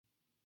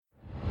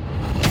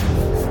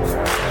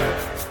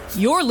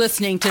You're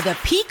listening to the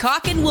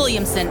Peacock and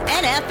Williamson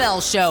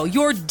NFL Show,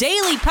 your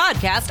daily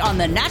podcast on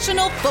the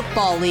National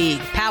Football League,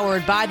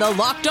 powered by the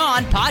Locked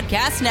On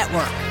Podcast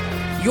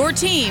Network. Your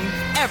team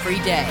every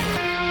day.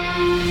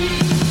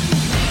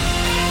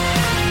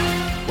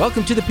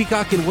 Welcome to the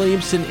Peacock and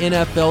Williamson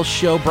NFL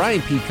Show.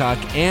 Brian Peacock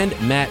and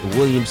Matt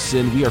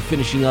Williamson. We are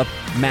finishing up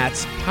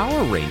Matt's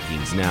power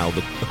rankings now.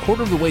 A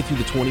quarter of the way through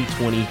the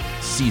 2020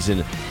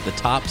 season, the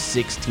top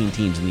 16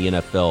 teams in the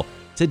NFL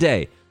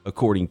today,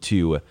 according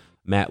to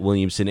Matt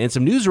Williamson. And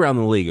some news around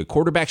the league, a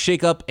quarterback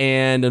shakeup,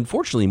 and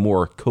unfortunately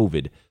more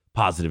COVID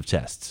positive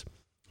tests.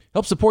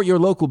 Help support your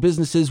local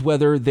businesses,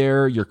 whether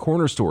they're your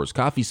corner stores,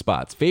 coffee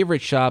spots,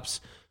 favorite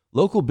shops.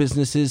 Local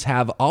businesses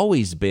have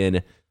always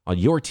been on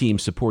your team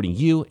supporting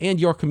you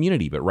and your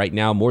community. But right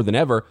now, more than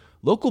ever,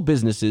 local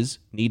businesses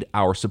need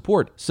our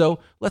support. So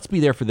let's be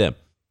there for them.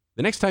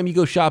 The next time you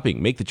go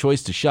shopping, make the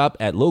choice to shop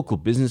at local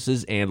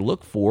businesses and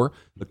look for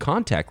the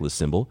contactless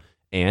symbol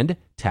and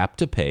tap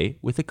to pay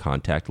with a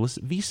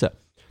contactless Visa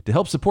to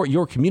help support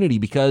your community,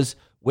 because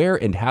where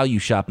and how you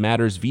shop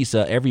matters.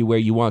 Visa, everywhere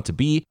you want to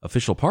be,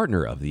 official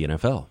partner of the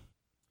NFL.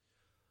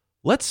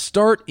 Let's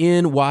start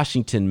in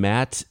Washington,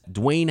 Matt.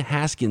 Dwayne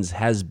Haskins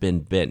has been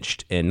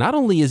benched, and not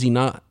only is he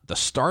not the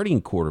starting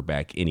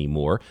quarterback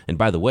anymore, and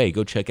by the way,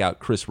 go check out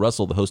Chris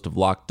Russell, the host of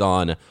Locked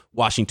On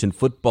Washington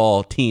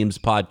Football Teams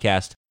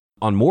podcast,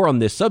 on more on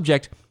this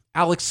subject.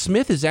 Alex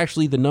Smith is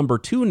actually the number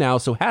 2 now,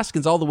 so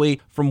Haskins all the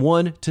way from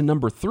 1 to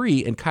number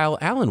 3, and Kyle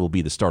Allen will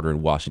be the starter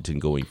in Washington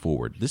going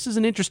forward. This is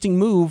an interesting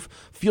move.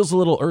 Feels a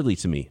little early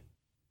to me.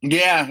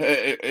 Yeah,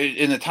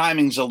 and the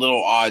timing's a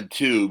little odd,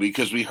 too,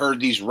 because we heard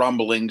these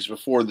rumblings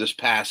before this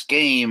past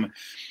game,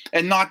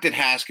 and not that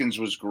Haskins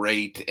was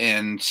great,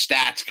 and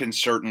stats can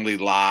certainly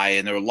lie,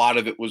 and a lot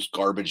of it was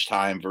garbage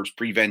time versus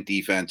prevent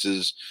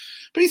defenses.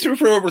 But he threw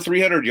for over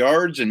 300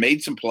 yards and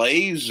made some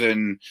plays.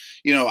 And,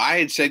 I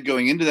had said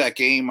going into that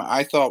game,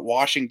 I thought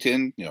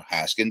Washington,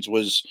 Haskins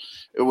was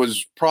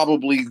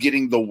probably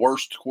getting the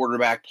worst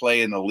quarterback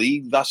play in the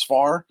league thus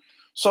far.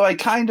 So I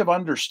kind of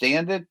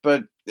understand it,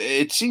 but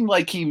it seemed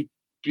like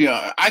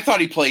I thought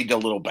he played a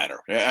little better.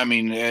 I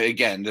mean,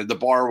 again, the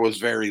bar was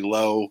very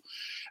low.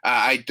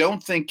 I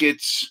don't think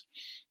it's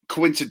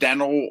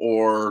coincidental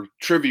or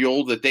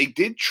trivial that they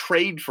did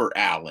trade for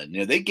Allen.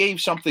 They gave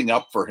something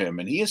up for him,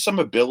 and he has some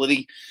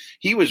ability.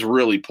 He was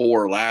really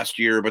poor last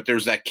year, but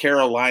there's that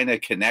Carolina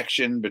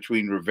connection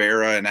between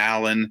Rivera and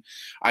Allen.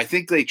 I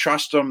think they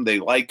trust him. They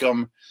like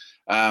him.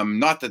 I'm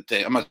not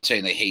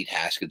saying they hate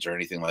Haskins or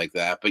anything like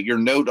that, but your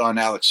note on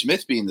Alex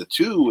Smith being the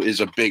 2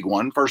 is a big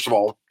one. First of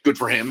all, good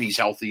for him. He's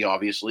healthy,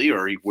 obviously,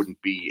 or he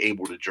wouldn't be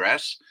able to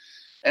dress.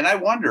 And I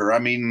wonder,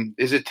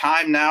 is it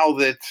time now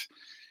that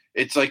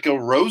it's like a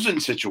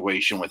Rosen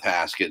situation with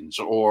Haskins,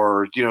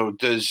 or,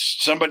 does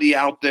somebody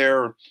out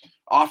there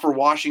offer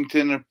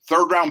Washington a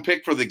 3rd-round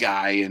pick for the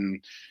guy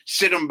and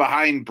sit him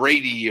behind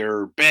Brady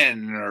or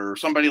Ben or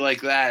somebody like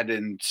that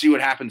and see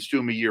what happens to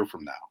him a year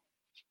from now?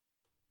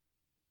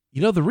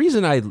 The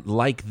reason I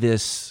like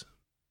this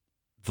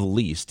the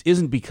least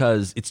isn't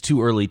because it's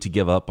too early to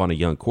give up on a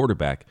young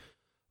quarterback,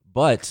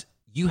 but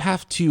you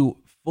have to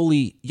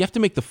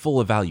make the full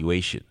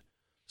evaluation.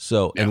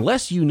 So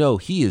unless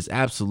he is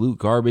absolute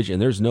garbage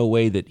and there's no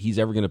way that he's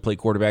ever going to play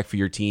quarterback for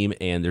your team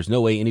and there's no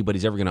way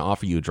anybody's ever going to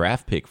offer you a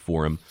draft pick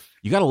for him,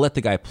 you got to let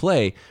the guy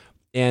play.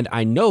 And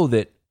I know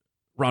that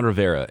Ron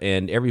Rivera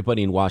and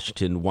everybody in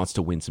Washington wants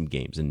to win some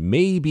games, and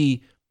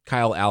maybe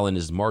Kyle Allen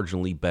is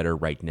marginally better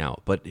right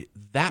now, but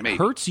that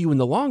hurts you in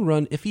the long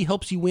run if he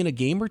helps you win a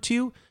game or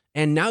two.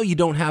 And now you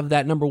don't have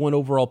that number 1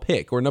 overall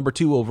pick or number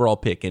 2 overall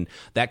pick. And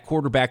that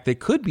quarterback that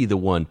could be the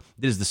one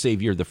that is the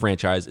savior of the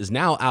franchise is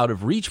now out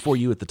of reach for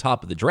you at the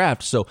top of the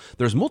draft. So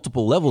there's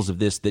multiple levels of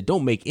this that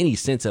don't make any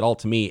sense at all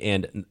to me.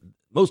 And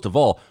most of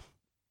all,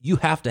 you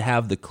have to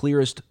have the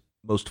clearest,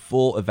 most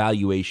full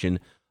evaluation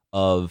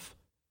of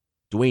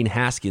Dwayne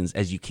Haskins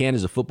as you can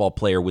as a football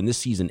player when this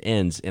season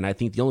ends. And I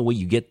think the only way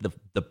you get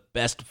the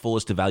best,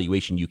 fullest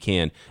evaluation you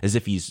can is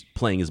if he's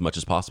playing as much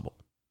as possible.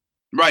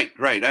 Right.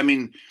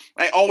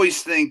 I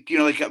always think,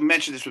 like I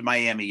mentioned this with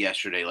Miami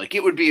yesterday, like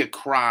it would be a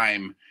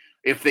crime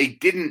if they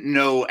didn't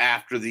know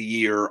after the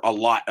year a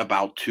lot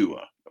about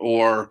Tua,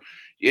 or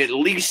at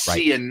least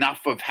see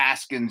enough of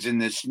Haskins in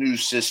this new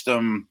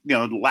system,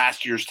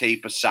 last year's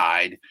tape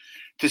aside,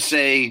 to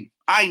say,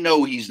 I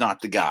know he's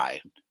not the guy.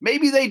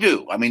 Maybe they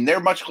do. They're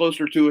much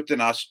closer to it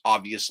than us,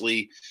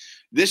 obviously.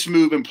 This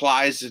move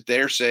implies that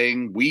they're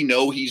saying, we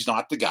know he's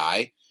not the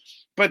guy.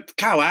 But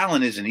Kyle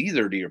Allen isn't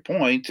either, to your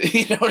point.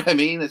 You know what I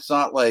mean? It's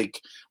not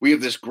like we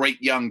have this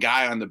great young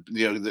guy on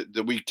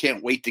that we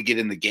can't wait to get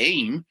in the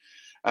game.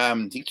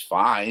 He's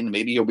fine.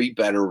 Maybe he'll be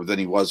better than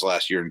he was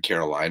last year in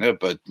Carolina,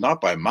 but not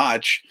by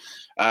much.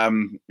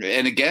 And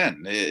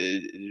again,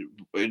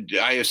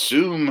 I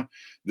assume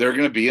they're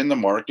going to be in the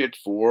market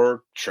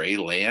for Trey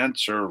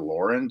Lance or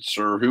Lawrence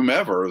or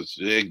whomever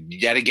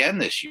yet again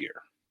this year.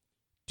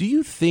 Do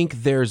you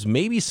think there's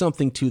maybe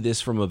something to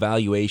this from a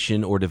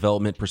valuation or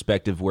development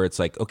perspective where it's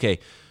like, okay,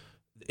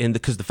 and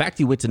because the fact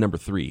he went to number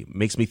 3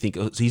 makes me think,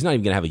 so he's not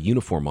even going to have a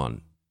uniform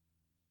on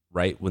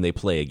right, when they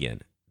play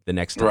again the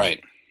next time.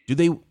 Right.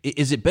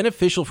 Is it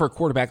beneficial for a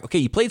quarterback? Okay,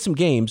 you played some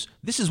games.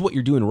 This is what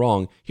you're doing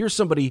wrong. Here's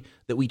somebody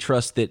that we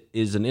trust that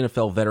is an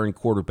NFL veteran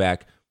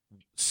quarterback.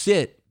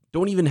 Sit.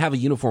 Don't even have a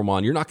uniform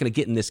on. You're not going to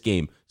get in this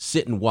game.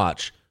 Sit and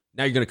watch.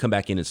 Now you're going to come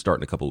back in and start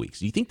in a couple of weeks.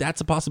 Do you think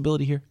that's a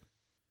possibility here?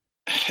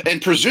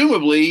 And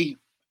presumably,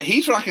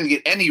 he's not going to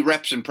get any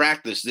reps in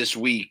practice this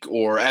week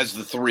or as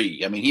the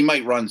 3. I mean, he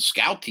might run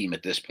scout team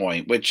at this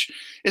point, which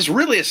is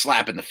really a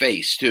slap in the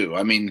face, too.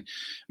 I mean,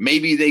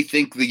 maybe they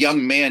think the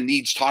young man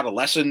needs taught a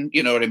lesson.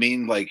 You know what I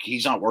mean? Like,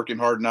 he's not working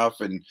hard enough.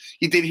 And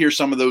he did hear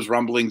some of those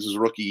rumblings his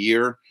rookie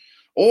year.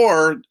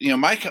 Or,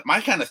 my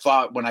kind of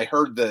thought when I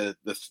heard the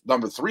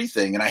number 3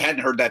 thing, and I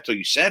hadn't heard that till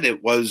you said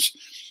it, was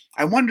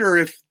I wonder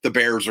if the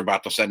Bears are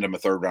about to send him a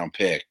 3rd-round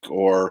pick,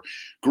 or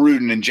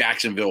Gruden in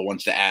Jacksonville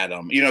wants to add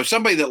him.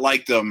 Somebody that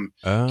liked them.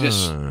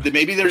 Just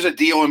maybe there's a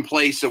deal in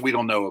place that we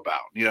don't know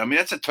about. I mean,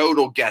 that's a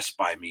total guess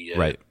by me.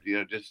 Right.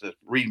 Just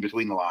reading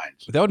between the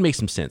lines. That would make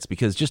some sense,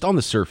 because just on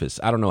the surface,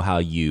 I don't know how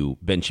you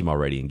bench him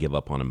already and give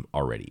up on him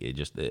already. It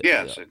just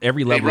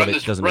every level of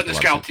it doesn't make a lot of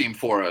sense. Run the scout team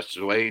for us,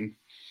 Wayne.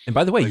 And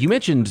by the way, you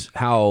mentioned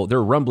how there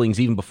were rumblings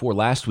even before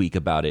last week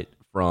about it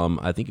from,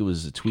 I think it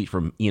was a tweet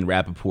from Ian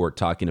Rappaport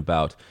talking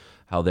about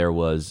how there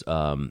was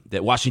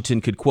that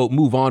Washington could, quote,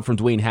 move on from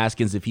Dwayne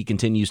Haskins if he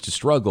continues to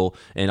struggle.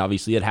 And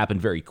obviously it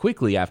happened very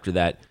quickly after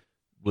that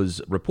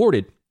was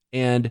reported.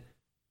 And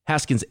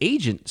Haskins'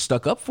 agent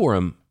stuck up for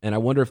him. And I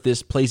wonder if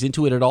this plays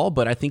into it at all.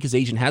 But I think his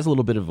agent has a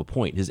little bit of a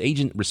point. His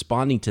agent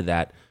responding to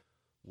that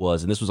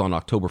was, and this was on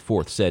October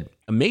 4th, said,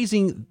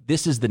 amazing,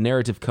 this is the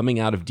narrative coming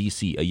out of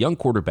D.C. A young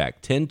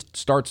quarterback, 10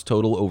 starts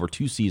total over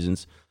 2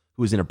 seasons,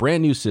 who is in a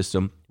brand new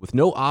system with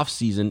no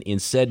offseason in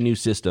said new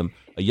system,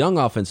 a young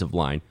offensive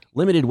line,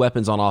 limited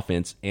weapons on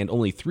offense, and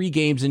only 3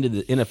 games into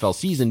the NFL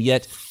season,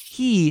 yet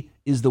he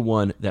is the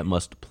one that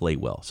must play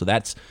well. So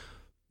that's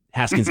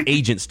Haskins'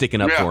 agent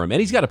sticking up for him, and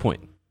he's got a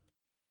point.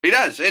 He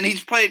does, and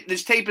his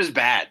tape is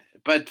bad,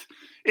 but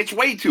it's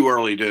way too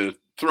early to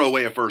throw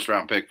away a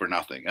 1st-round pick for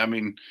nothing. I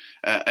mean,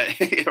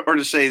 or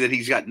to say that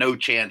he's got no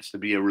chance to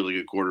be a really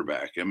good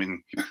quarterback. I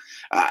mean,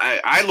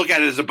 I look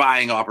at it as a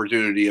buying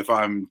opportunity if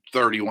I'm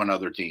 31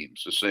 other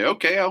teams to say,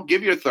 okay, I'll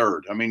give you a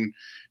 3rd. I mean,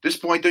 at this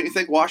point, don't you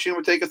think Washington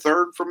would take a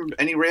 3rd from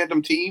any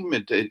random team?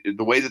 The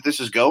way that this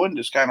is going,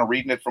 just kind of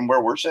reading it from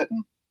where we're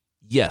sitting?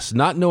 Yes,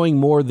 not knowing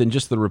more than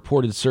just the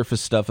reported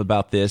surface stuff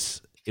about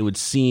this, it would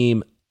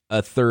seem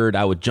a 3rd,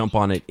 I would jump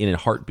on it in a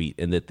heartbeat,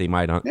 and that they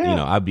might,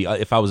 I'd be,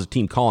 if I was a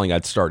team calling,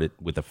 I'd start it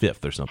with a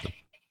 5th or something.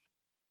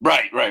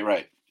 Right.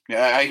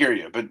 Yeah, I hear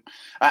you. But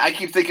I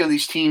keep thinking of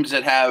these teams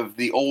that have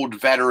the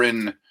old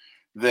veteran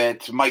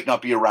that might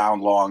not be around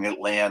long,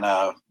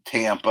 Atlanta,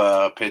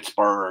 Tampa,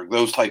 Pittsburgh,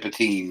 those type of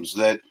teams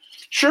that,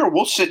 sure,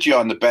 we'll sit you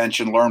on the bench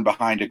and learn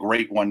behind a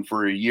great one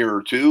for a year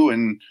or 2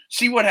 and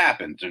see what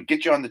happens and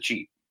get you on the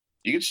cheap.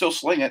 You can still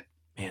sling it.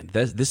 Man,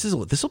 this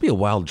will be a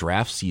wild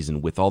draft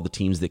season with all the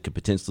teams that could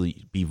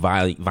potentially be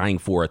vying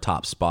for a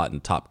top spot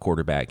and top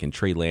quarterback. And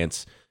Trey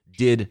Lance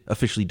did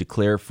officially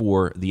declare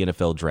for the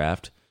NFL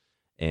draft,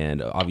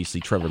 and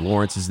obviously Trevor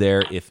Lawrence is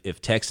there.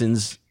 If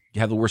Texans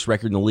have the worst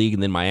record in the league,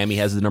 and then Miami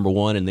has the number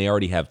 1, and they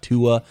already have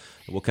Tua,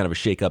 what kind of a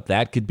shakeup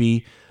that could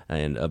be?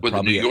 And would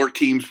the New York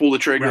teams pull the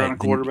trigger on a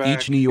quarterback?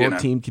 Each New York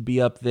team could be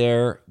up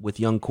there with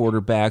young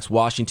quarterbacks.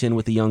 Washington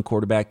with a young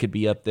quarterback could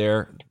be up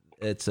there.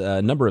 It's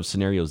a number of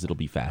scenarios that'll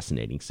be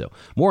fascinating. So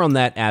more on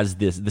that as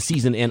the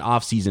season and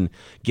off season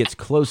gets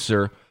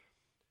closer.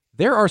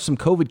 There are some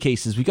COVID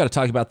cases. We've got to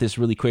talk about this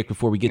really quick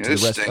before we get to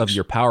the rest of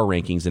your power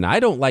rankings. And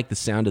I don't like the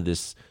sound of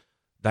this.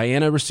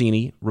 Diana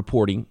Rossini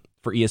reporting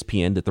for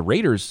ESPN that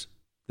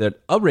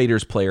a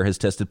Raiders player has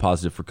tested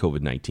positive for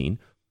COVID-19.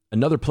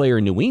 Another player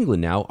in New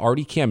England now,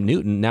 already Cam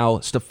Newton, now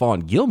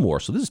Stephon Gilmore.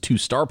 So this is 2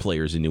 star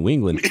players in New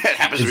England. Yeah, it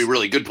happens to be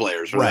really good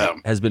players for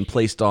them. Has been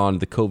placed on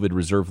the COVID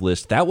reserve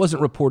list. That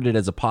wasn't reported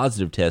as a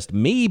positive test.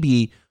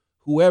 Maybe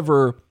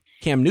whoever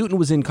Cam Newton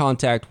was in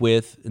contact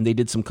with, and they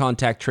did some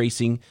contact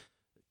tracing,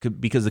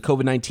 because the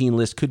COVID-19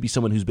 list could be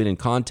someone who's been in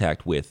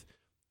contact with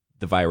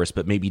the virus,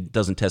 but maybe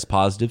doesn't test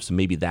positive. So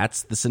maybe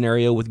that's the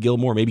scenario with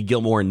Gilmore. Maybe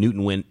Gilmore and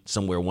Newton went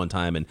somewhere one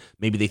time, and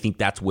maybe they think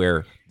that's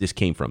where this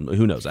came from.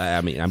 Who knows? I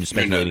mean, I'm just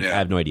speculating. I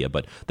have no idea,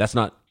 but that's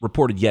not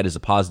reported yet as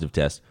a positive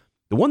test.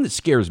 The one that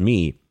scares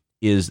me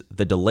is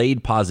the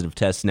delayed positive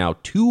tests. Now,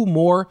 2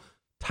 more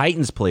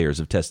Titans players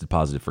have tested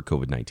positive for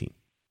COVID-19.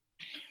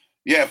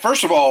 Yeah,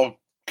 first of all,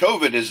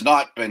 COVID has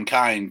not been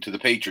kind to the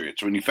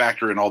Patriots when you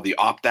factor in all the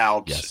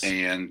opt-outs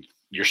and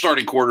your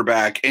starting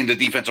quarterback and the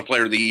defensive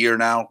player of the year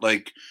now.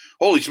 Like,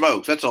 holy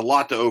smokes, that's a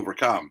lot to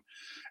overcome.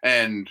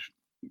 And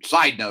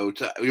side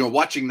note,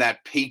 watching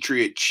that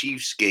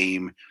Patriot-Chiefs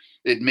game,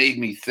 it made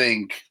me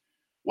think,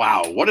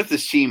 wow, what if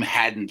this team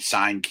hadn't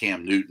signed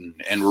Cam Newton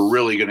and we're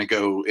really going to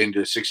go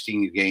into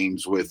 16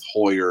 games with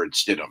Hoyer and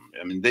Stidham?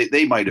 I mean,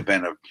 they might have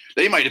been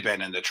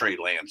in the Trey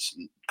Lance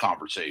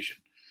conversation.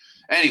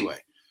 Anyway,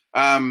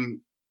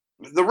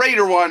 the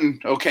Raider one,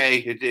 okay.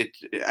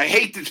 I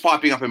hate it's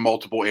popping up in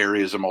multiple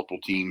areas and multiple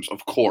teams,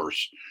 of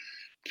course.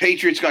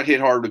 Patriots got hit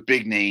hard with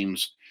big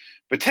names,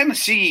 but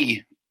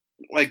Tennessee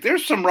like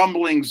there's some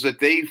rumblings that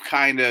they've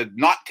kind of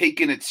not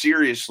taken it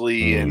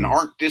seriously and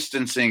aren't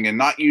distancing and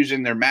not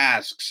using their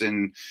masks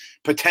and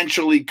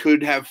potentially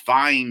could have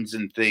fines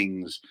and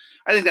things.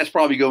 I think that's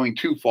probably going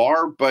too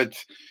far, but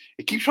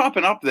it keeps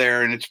popping up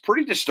there and it's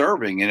pretty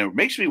disturbing. And it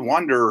makes me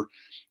wonder,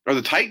 are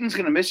the Titans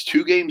going to miss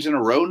 2 games in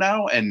a row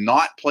now and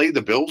not play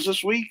the Bills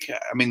this week?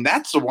 I mean,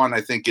 that's the one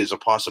I think is a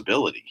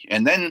possibility.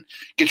 And then it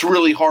gets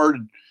really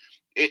hard.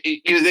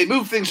 They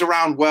move things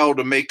around well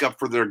to make up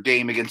for their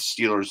game against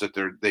Steelers that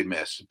they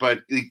miss. But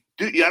I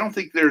don't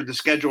think the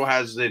schedule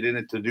has it in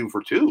it to do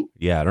for 2.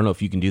 Yeah, I don't know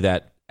if you can do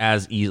that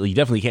as easily. You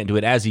definitely can't do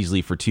it as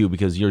easily for 2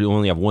 because you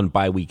only have 1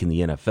 bye week in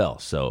the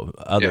NFL. So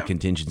other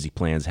contingency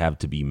plans have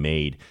to be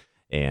made.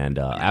 And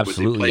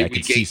absolutely, I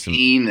could see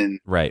some.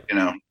 Right.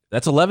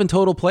 That's 11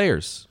 total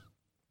players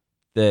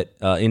that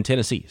in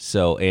Tennessee.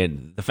 So,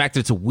 and the fact that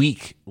it's a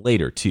week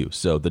later too.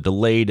 So the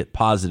delayed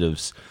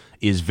positives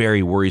is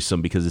very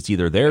worrisome because it's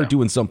either they're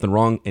doing something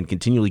wrong and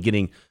continually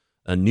getting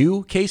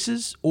new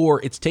cases,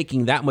 or it's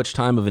taking that much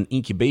time of an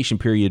incubation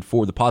period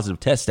for the positive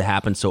test to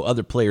happen so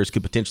other players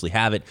could potentially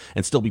have it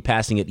and still be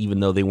passing it even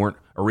though they weren't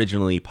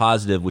originally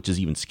positive, which is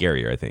even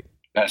scarier, I think.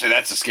 So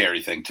that's a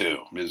scary thing too,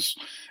 is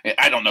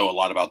I don't know a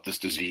lot about this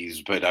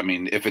disease, but I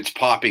mean, if it's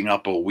popping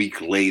up a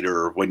week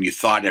later when you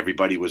thought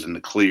everybody was in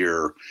the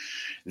clear,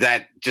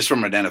 that just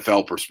from an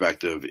NFL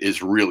perspective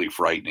is really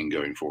frightening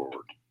going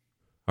forward.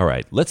 All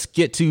right, let's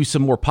get to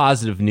some more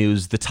positive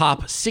news. The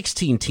top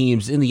 16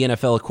 teams in the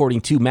NFL,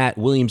 according to Matt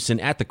Williamson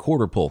at the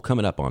Quarter Poll,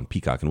 coming up on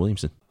Peacock and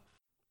Williamson.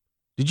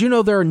 Did you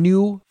know there are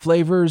new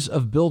flavors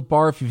of Built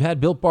Bar? If you've had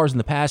Built Bars in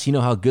the past, you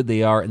know how good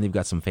they are, and they've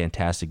got some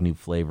fantastic new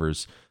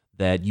flavors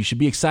that you should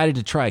be excited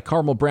to try.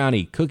 Caramel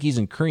brownie, cookies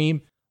and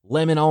cream,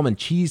 lemon almond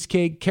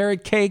cheesecake,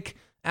 carrot cake,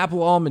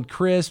 apple almond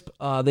crisp.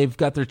 They've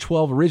got their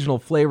 12 original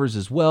flavors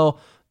as well.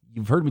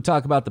 You've heard me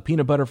talk about the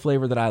peanut butter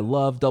flavor that I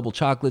love. Double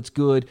chocolate's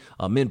good.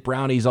 Mint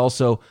brownie's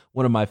also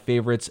one of my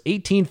favorites.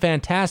 18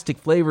 fantastic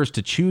flavors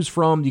to choose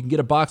from. You can get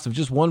a box of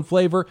just one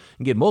flavor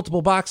and get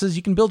multiple boxes.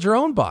 You can build your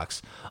own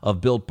box of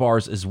Built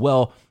Bars as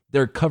well.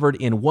 They're covered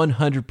in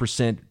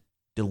 100%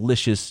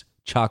 delicious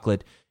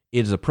chocolate.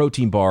 It is a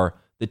protein bar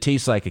that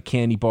tastes like a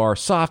candy bar,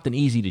 soft and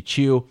easy to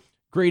chew.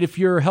 Great if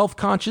you're health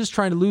conscious,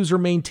 trying to lose or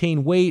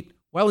maintain weight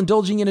while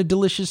indulging in a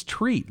delicious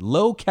treat.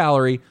 Low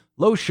calorie,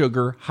 low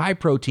sugar, high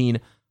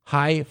protein,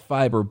 high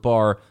fiber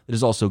bar that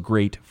is also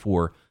great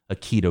for a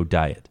keto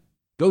diet.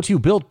 Go to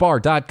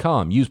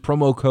BuiltBar.com. Use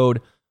promo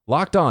code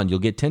LOCKEDON. You'll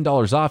get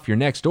 $10 off your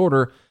next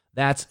order.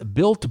 That's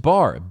Built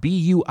Bar,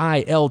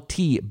 BUILTBAR.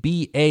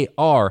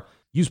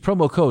 Use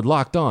promo code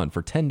LOCKEDON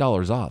for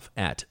 $10 off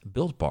at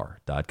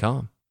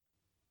BuiltBar.com.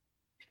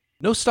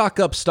 No stock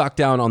up, stock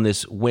down on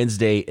this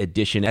Wednesday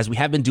edition, as we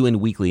have been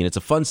doing weekly, and it's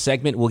a fun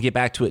segment. We'll get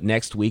back to it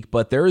next week,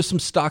 but there is some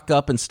stock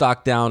up and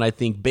stock down, I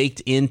think, baked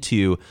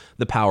into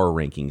the power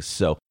rankings.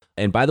 So,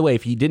 and by the way,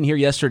 if you didn't hear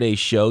yesterday's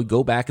show,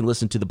 go back and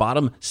listen to the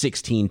bottom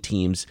 16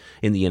 teams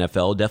in the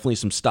NFL. Definitely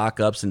some stock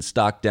ups and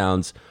stock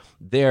downs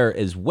there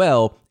as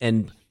well.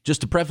 And just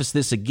to preface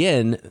this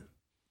again,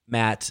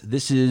 Matt,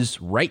 this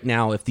is right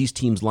now, if these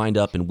teams lined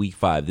up in week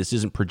 5, this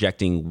isn't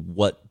projecting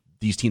what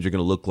these teams are going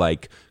to look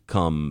like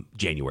come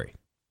January.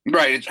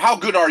 Right. It's how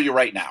good are you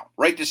right now,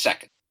 right this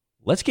second?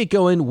 Let's get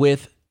going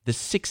with the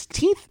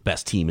 16th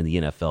best team in the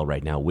NFL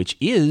right now, which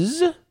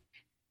is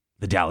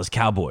the Dallas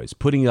Cowboys,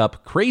 putting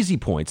up crazy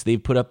points.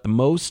 They've put up the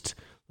most,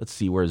 let's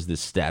see, where's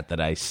this stat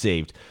that I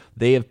saved?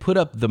 They have put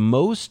up the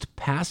most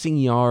passing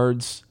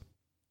yards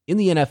in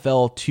the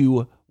NFL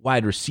to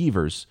wide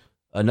receivers.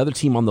 Another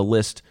team on the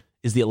list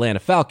is the Atlanta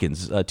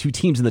Falcons, 2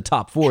 teams in the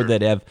top 4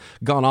 that have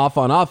gone off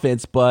on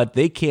offense, but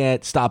they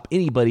can't stop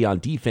anybody on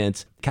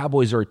defense.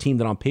 Cowboys are a team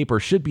that on paper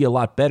should be a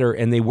lot better,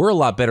 and they were a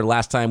lot better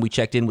last time we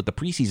checked in with the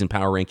preseason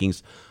power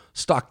rankings,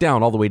 stock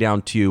down all the way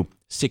down to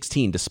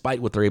 16,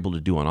 despite what they're able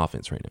to do on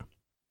offense right now.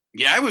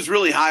 Yeah, I was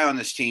really high on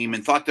this team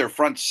and thought their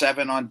front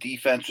 7 on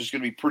defense was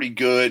going to be pretty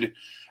good.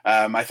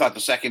 I thought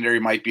the secondary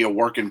might be a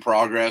work in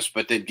progress,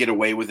 but they'd get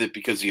away with it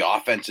because the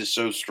offense is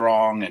so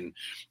strong. And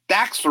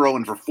Dak's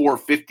throwing for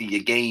 450 a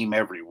game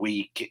every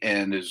week,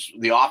 and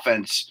the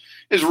offense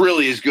is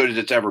really as good as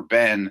it's ever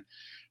been.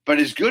 But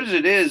as good as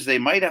it is, they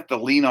might have to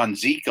lean on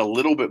Zeke a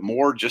little bit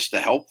more just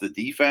to help the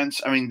defense.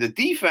 I mean, the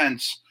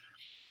defense,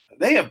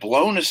 they have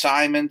blown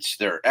assignments.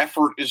 Their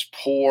effort is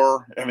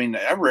poor. I mean,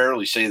 I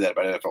rarely say that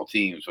about NFL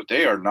teams, but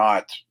they are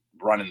not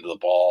running the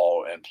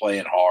ball and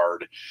playing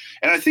hard.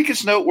 And I think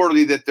it's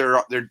noteworthy that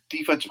their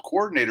defensive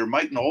coordinator,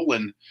 Mike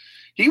Nolan,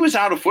 he was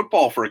out of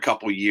football for a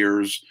couple of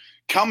years,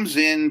 comes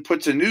in,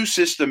 puts a new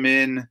system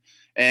in,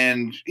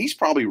 and he's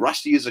probably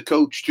rusty as a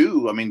coach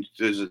too. I mean,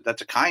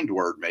 that's a kind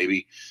word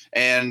maybe.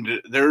 And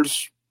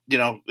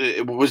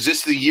was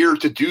this the year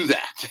to do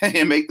that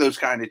and make those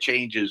kind of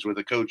changes with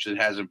a coach that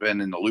hasn't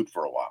been in the loop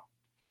for a while?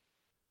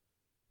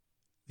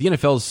 The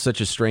NFL is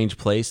such a strange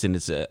place, and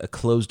it's a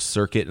closed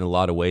circuit in a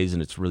lot of ways,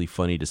 and it's really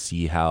funny to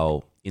see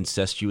how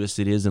incestuous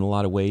it is in a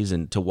lot of ways,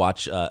 and to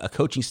watch a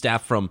coaching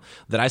staff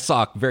that I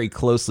saw very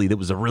closely that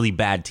was a really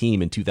bad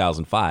team in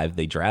 2005.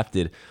 They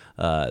drafted,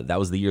 that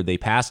was the year they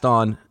passed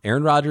on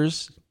Aaron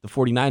Rodgers, the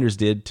 49ers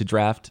did to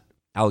draft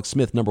Alex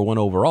Smith, number 1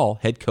 overall.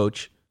 Head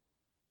coach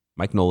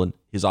Mike Nolan,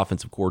 his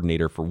offensive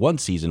coordinator for one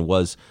season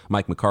was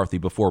Mike McCarthy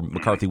before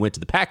McCarthy went to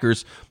the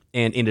Packers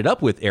and ended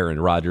up with Aaron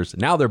Rodgers.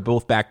 Now they're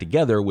both back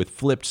together with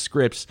flipped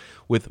scripts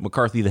with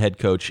McCarthy, the head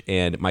coach,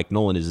 and Mike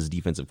Nolan is his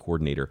defensive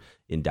coordinator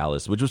in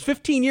Dallas, which was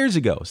 15 years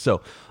ago.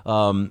 So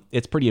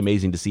it's pretty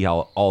amazing to see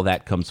how all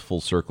that comes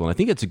full circle. And I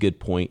think it's a good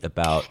point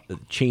about the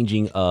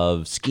changing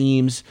of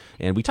schemes.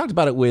 And we talked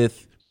about it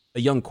with a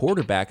young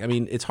quarterback. I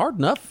mean, it's hard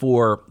enough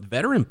for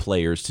veteran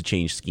players to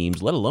change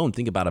schemes, let alone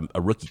think about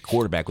a rookie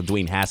quarterback with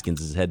Dwayne Haskins.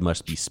 His head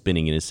must be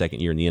spinning in his second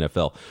year in the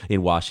NFL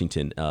in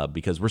Washington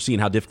because we're seeing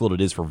how difficult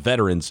it is for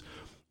veterans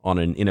on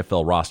an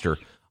NFL roster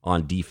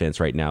on defense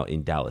right now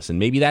in Dallas. And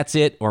maybe that's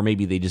it, or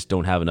maybe they just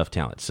don't have enough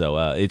talent. So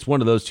it's one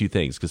of those two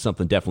things because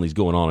something definitely is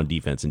going on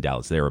defense in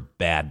Dallas. They're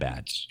bad.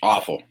 It's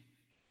awful.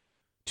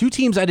 Two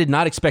teams I did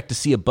not expect to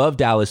see above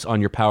Dallas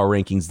on your power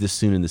rankings this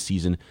soon in the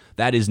season.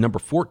 That is number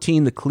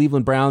 14, the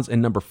Cleveland Browns,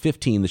 and number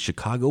 15, the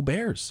Chicago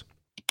Bears.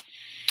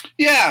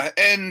 Yeah,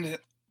 and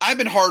I've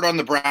been hard on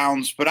the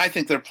Browns, but I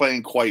think they're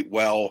playing quite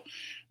well.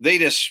 They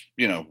just,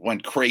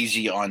 went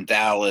crazy on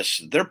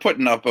Dallas. They're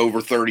putting up over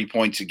 30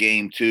 points a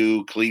game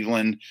too,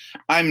 Cleveland.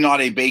 I'm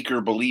not a Baker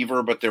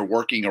believer, but they're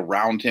working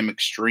around him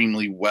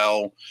extremely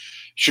well.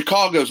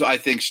 Chicago's, I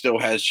think, still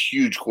has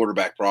huge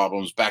quarterback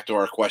problems. Back to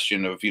our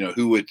question of,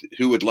 who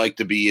would like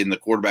to be in the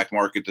quarterback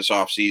market this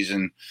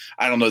offseason.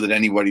 I don't know that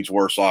anybody's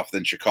worse off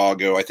than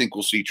Chicago. I think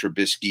we'll see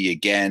Trubisky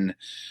again.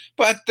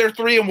 But they're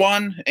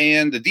 3-1,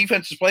 and the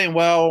defense is playing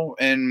well.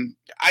 And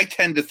I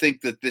tend to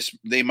think that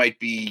they might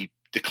be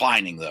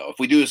declining, though. If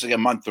we do this like a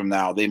month from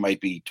now, they might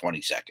be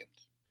 22nd.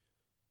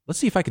 Let's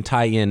see if I can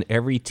tie in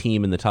every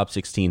team in the top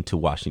 16 to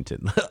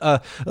Washington.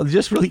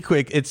 Just really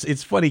quick,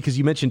 it's funny because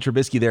you mentioned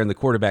Trubisky there in the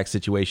quarterback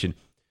situation.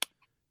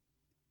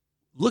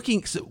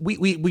 So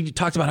we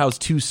talked about how it's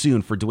too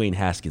soon for Dwayne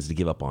Haskins to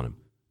give up on him.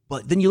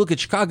 But then you look at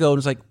Chicago and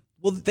it's like,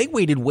 well, they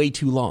waited way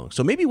too long.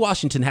 So maybe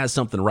Washington has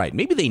something right.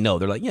 Maybe they know.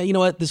 They're like, yeah, you know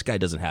what? This guy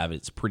doesn't have it.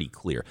 It's pretty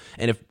clear.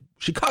 And if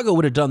Chicago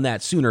would have done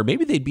that sooner,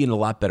 maybe they'd be in a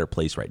lot better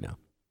place right now.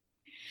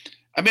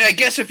 I mean, I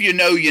guess if you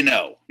know, you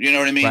know. You know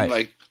what I mean? Right.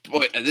 Like,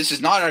 boy, this is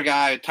not our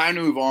guy. Time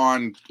to move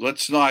on.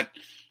 Let's not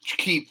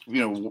keep,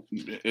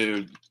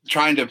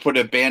 trying to put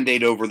a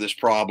Band-Aid over this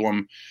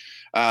problem.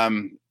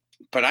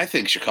 But I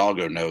think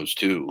Chicago knows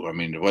too. I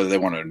mean, whether they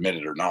want to admit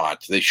it or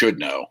not, they should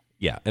know.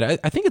 Yeah, and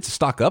I think it's a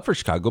stock up for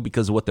Chicago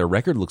because of what their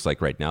record looks like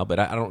right now. But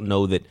I don't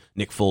know that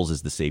Nick Foles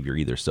is the savior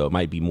either. So it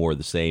might be more of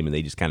the same, and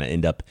they just kind of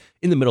end up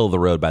in the middle of the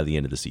road by the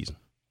end of the season.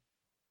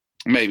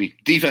 Maybe.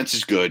 Defense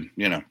is good,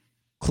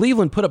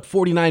 Cleveland put up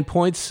 49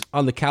 points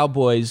on the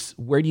Cowboys.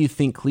 Where do you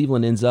think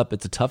Cleveland ends up?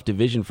 It's a tough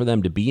division for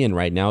them to be in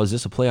right now. Is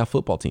this a playoff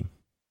football team?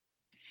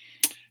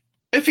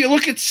 If you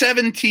look at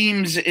 7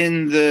 teams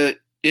in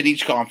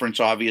each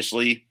conference,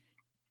 obviously,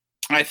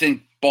 I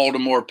think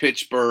Baltimore,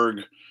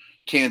 Pittsburgh,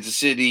 Kansas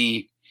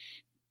City,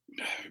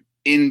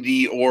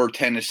 Indy, or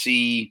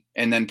Tennessee,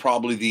 and then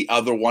probably the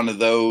other one of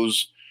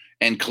those,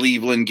 and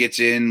Cleveland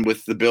gets in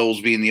with the Bills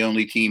being the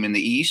only team in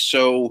the East.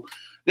 So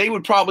they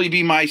would probably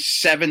be my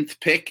 7th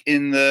pick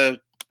in the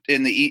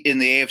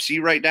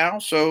AFC right now.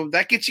 So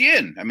that gets you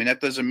in. I mean,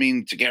 that doesn't mean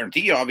it's a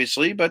guarantee,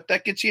 obviously, but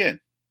that gets you in.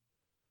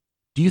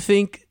 Do you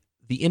think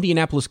the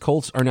Indianapolis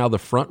Colts are now the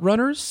front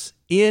runners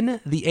in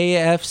the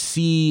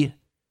AFC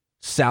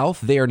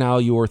South? They are now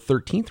your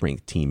 13th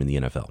ranked team in the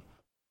NFL.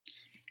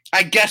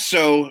 I guess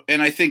so,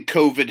 and I think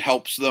COVID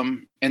helps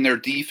them in their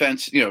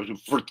defense,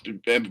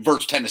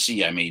 versus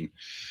Tennessee, I mean.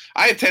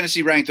 I have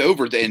Tennessee ranked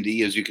over the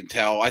Indy, as you can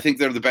tell. I think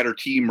they're the better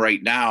team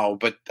right now,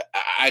 but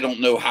I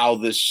don't know how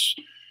this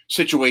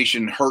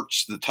situation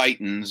hurts the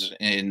Titans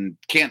and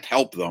can't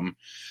help them.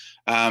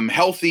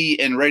 Healthy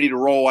and ready to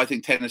roll, I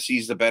think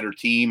Tennessee's the better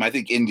team. I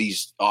think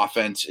Indy's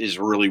offense is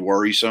really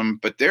worrisome,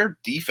 but their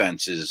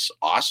defense is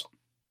awesome.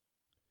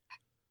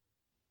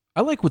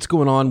 I like what's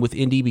going on with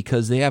Indy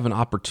because they have an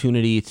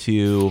opportunity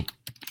to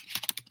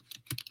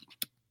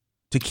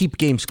keep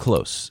games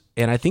close.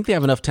 And I think they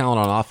have enough talent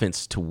on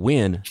offense to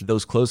win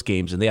those close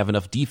games, and they have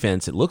enough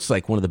defense. It looks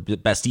like one of the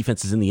best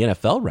defenses in the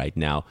NFL right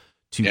now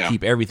to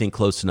keep everything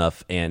close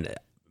enough. And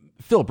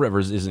Philip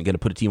Rivers isn't going to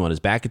put a team on his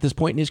back at this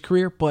point in his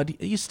career, but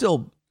he's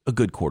still a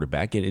good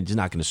quarterback, and he's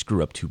not going to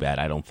screw up too bad,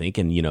 I don't think.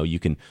 And, you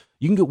can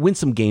go win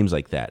some games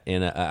like that.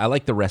 And I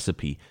like the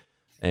recipe.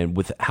 And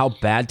with how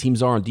bad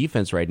teams are on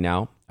defense right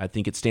now, I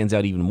think it stands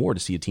out even more to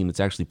see a team that's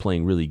actually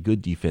playing really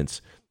good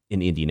defense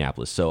in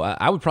Indianapolis. So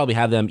I would probably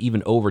have them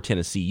even over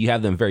Tennessee. You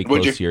have them very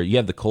close here. You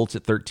have the Colts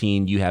at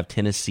 13. You have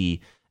Tennessee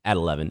at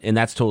 11, and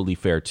that's totally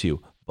fair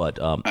too. But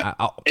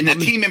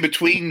team in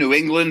between, New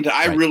England,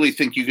 I really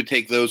think you could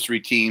take those 3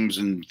 teams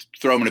and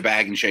throw them in a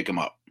bag and shake them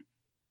up.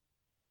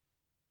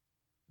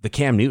 The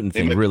Cam Newton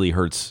thing really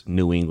hurts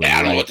New England. Yeah,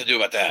 I don't know what to do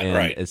about that.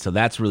 And so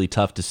that's really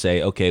tough to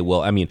say. Okay,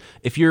 well, I mean,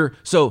 if you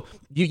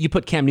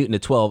put Cam Newton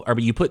at 12, or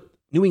you put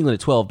New England at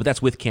 12, but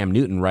that's with Cam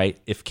Newton, right?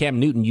 If Cam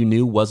Newton you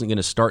knew wasn't going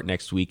to start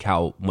next week,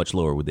 how much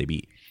lower would they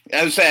be?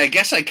 I would say, I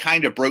guess I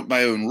kind of broke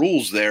my own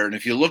rules there. And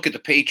if you look at the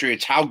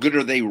Patriots, how good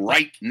are they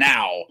right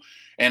now?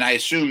 and I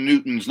assume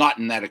Newton's not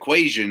in that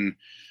equation,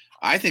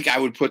 I think I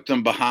would put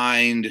them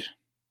behind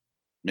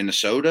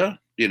Minnesota,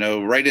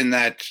 right in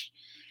that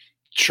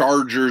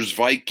Chargers,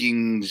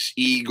 Vikings,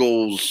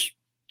 Eagles.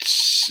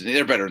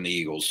 They're better than the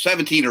Eagles.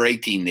 17 or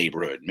 18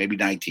 neighborhood, maybe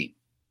 19.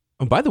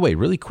 Oh, by the way,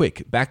 really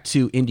quick, back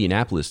to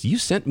Indianapolis. You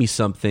sent me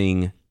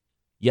something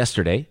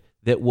yesterday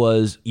that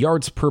was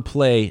yards per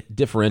play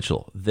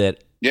differential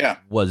that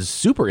was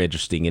super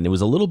interesting, and it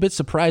was a little bit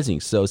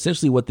surprising. So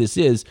essentially what this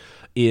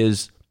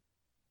is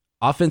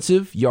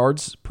offensive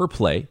yards per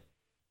play,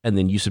 and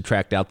then you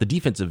subtract out the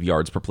defensive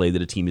yards per play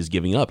that a team is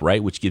giving up,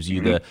 right? Which gives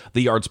you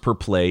the yards per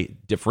play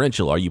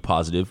differential. Are you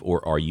positive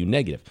or are you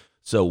negative?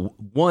 So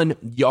 1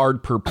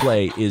 yard per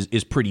play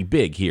is pretty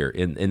big here,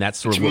 and that's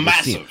sort of what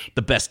we're seeing.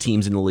 The best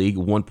teams in the league,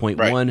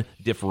 1.1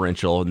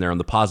 differential, and they're on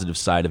the positive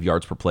side of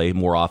yards per play,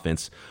 more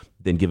offense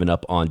than given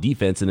up on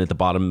defense. And at the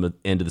bottom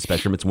end of the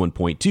spectrum, it's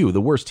 1.2.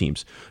 The worst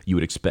teams you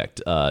would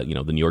expect, the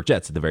New York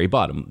Jets at the very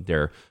bottom,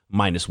 they're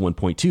minus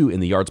 1.2 in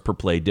the yards per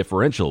play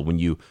differential when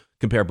you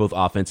compare both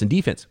offense and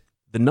defense.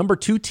 The number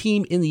 2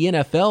 team in the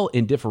NFL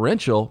in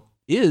differential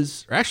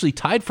is actually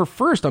tied for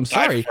first. In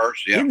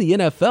the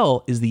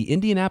NFL is the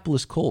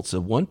Indianapolis Colts, a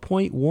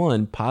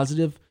 1.1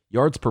 positive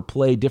yards per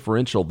play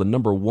differential, the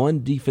number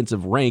 1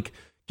 defensive rank,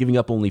 giving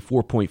up only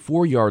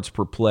 4.4 yards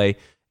per play.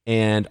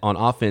 And on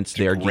offense,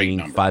 they're gaining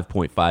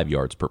 5.5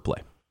 yards per play.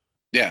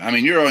 Yeah, I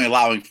mean, you're only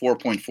allowing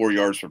 4.4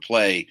 yards per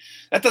play.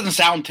 That doesn't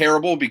sound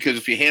terrible because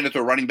if you hand it to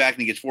a running back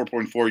and he gets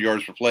 4.4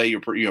 yards per play,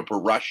 per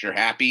rush, you're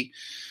happy.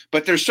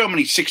 But there's so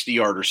many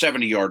 60-yarders,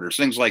 70-yarders,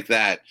 things like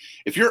that.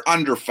 If you're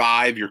under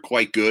 5, you're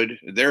quite good.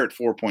 They're at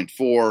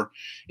 4.4.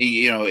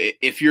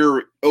 If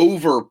you're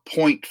over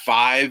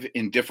 0.5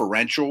 in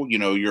differential,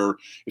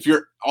 if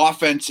your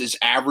offense is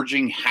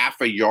averaging half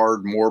a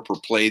yard more per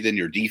play than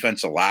your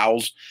defense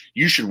allows,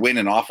 you should win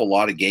an awful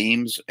lot of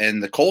games.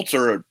 And the Colts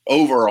are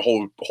over a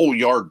whole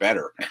yard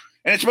better.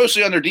 And it's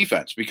mostly on their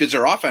defense because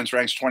their offense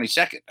ranks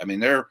 22nd. I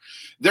mean,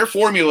 their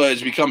formula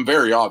has become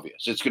very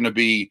obvious. It's going to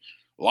be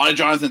a lot of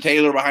Jonathan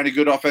Taylor behind a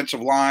good offensive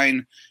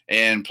line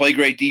and play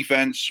great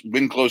defense,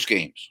 win close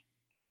games.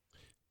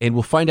 And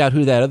we'll find out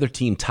who that other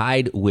team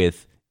tied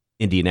with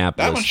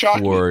Indianapolis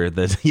for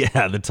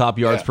the top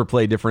yards per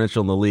play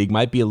differential in the league.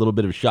 Might be a little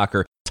bit of a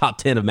shocker. Top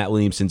 10 of Matt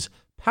Williamson's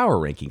power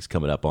rankings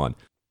coming up on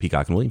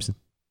Peacock and Williamson.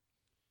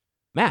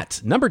 Matt,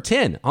 number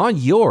 10 on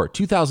your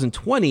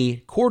 2020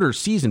 quarter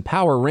season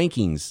power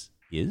rankings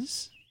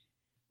is?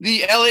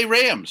 The LA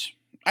Rams.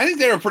 I think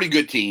they're a pretty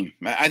good team.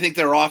 I think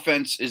their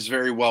offense is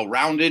very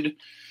well-rounded.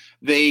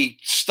 They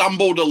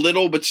stumbled a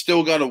little, but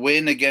still got a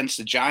win against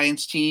the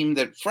Giants team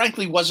that,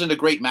 frankly, wasn't a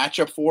great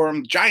matchup for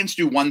them. Giants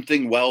do one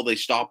thing well. They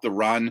stop the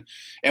run,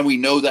 and we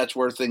know that's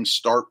where things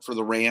start for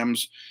the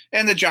Rams.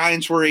 And the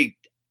Giants were a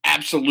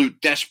absolute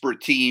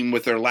desperate team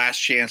with their last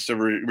chance to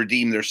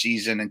redeem their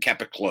season and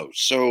kept it close.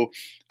 So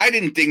I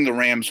didn't ding the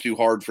Rams too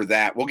hard for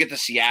that. We'll get to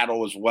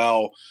Seattle as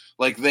well.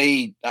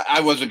 I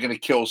wasn't going to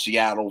kill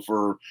Seattle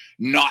for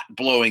not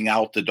blowing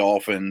out the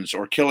Dolphins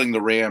or killing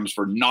the Rams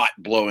for not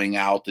blowing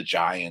out the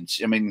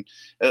Giants. I mean,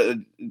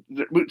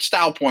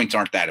 style points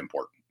aren't that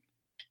important.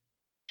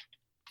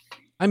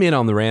 I'm in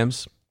on the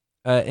Rams.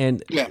 I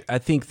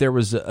think there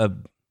was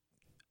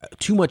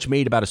too much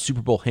made about a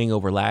Super Bowl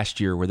hangover last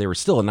year where they were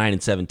still a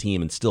 9-7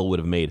 team and still would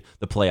have made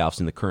the playoffs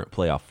in the current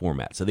playoff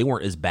format. So they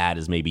weren't as bad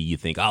as maybe you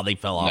think, they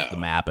fell off the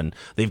map and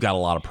they've got a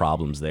lot of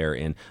problems there.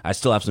 And I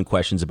still have some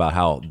questions about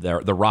how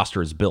the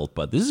roster is built,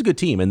 but this is a good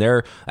team and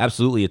they're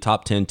absolutely a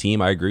top 10 team.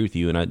 I agree with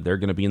you. And they're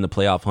going to be in the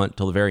playoff hunt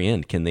till the very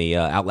end. Can they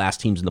outlast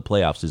teams in the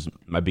playoffs is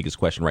my biggest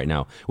question right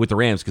now with the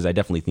Rams, because I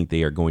definitely think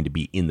they are going to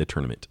be in the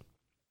tournament.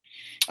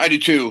 I do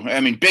too.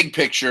 I mean, big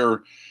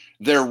picture,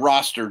 their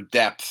roster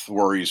depth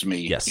worries me,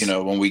 yes.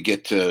 When we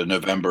get to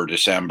November,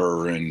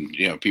 December, and,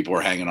 people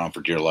are hanging on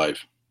for dear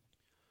life.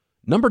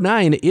 Number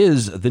 9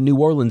 is the New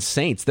Orleans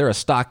Saints. They're a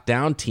stock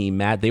down team,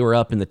 Matt. They were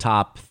up in the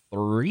top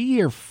 3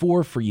 or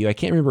 4 for you. I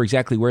can't remember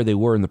exactly where they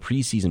were in the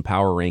preseason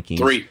power rankings.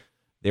 3.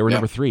 They were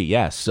number 3,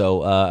 yes.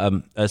 So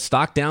a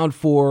stock down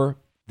for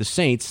the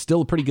Saints.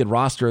 Still a pretty good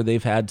roster.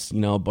 They've had,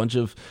 a bunch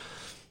of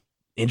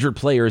injured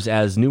players,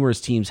 as numerous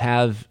teams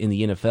have in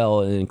the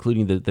NFL,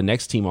 including the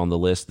next team on the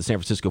list, the San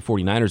Francisco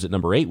 49ers at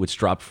number 8, which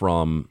dropped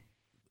from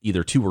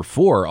either 2 or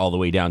 4 all the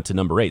way down to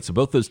number 8. So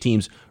both those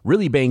teams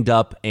really banged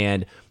up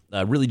and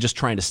really just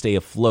trying to stay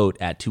afloat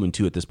at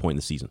 2-2 at this point in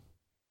the season.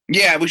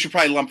 Yeah, we should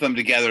probably lump them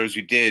together as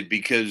we did,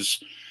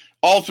 because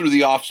all through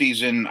the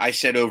offseason, I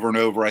said over and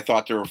over, I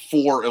thought there were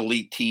 4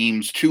 elite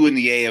teams, 2 in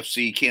the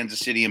AFC, Kansas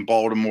City and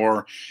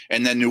Baltimore,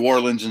 and then New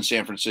Orleans and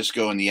San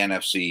Francisco in the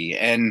NFC.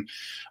 And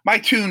my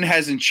tune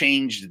hasn't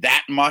changed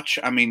that much.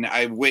 I mean,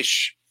 I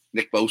wish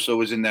Nick Bosa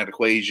was in that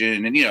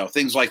equation and,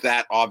 things like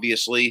that,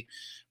 obviously.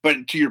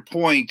 But to your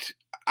point,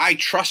 I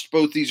trust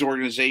both these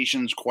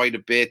organizations quite a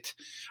bit.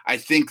 I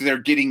think they're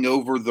getting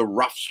over the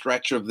rough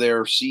stretch of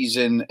their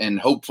season, and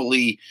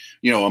hopefully,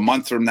 a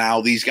month from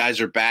now, these guys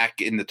are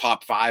back in the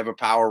top 5 of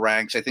power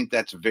ranks. I think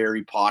that's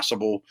very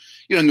possible.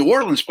 New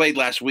Orleans played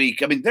last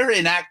week. I mean, their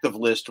inactive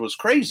list was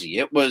crazy.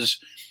 It was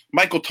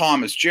Michael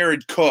Thomas,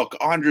 Jared Cook,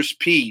 Andres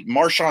Pete,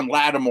 Marshawn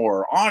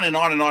Lattimore, on and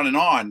on and on and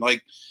on.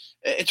 Like,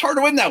 it's hard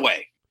to win that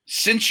way.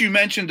 Since you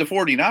mentioned the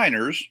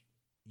 49ers.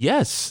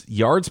 Yes,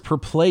 yards per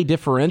play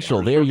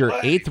differential. They are your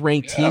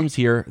 8th-ranked teams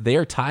here. They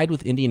are tied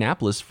with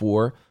Indianapolis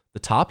for the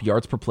top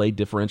yards per play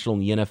differential in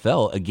the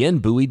NFL, again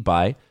buoyed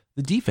by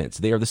the defense.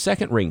 They are the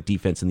 2nd-ranked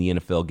defense in the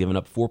NFL, giving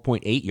up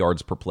 4.8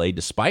 yards per play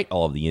despite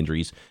all of the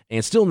injuries,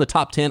 and still in the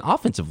top 10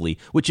 offensively,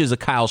 which is a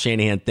Kyle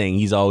Shanahan thing.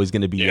 He's always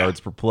going to be yards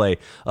per play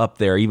up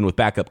there, even with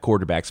backup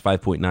quarterbacks,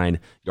 5.9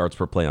 yards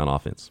per play on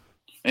offense.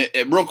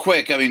 Real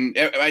quick, I mean,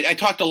 I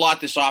talked a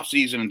lot this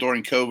offseason and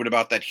during COVID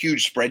about that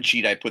huge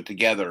spreadsheet I put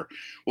together.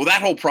 Well,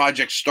 that whole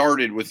project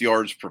started with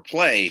yards per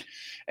play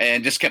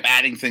and just kept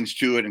adding things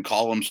to it and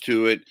columns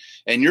to it.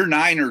 And your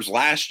Niners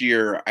last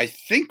year, I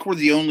think, were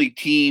the only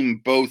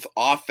team both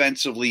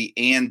offensively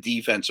and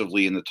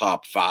defensively in the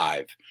top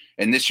 5.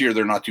 And this year,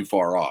 they're not too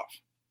far off.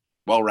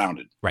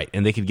 Well-rounded. Right,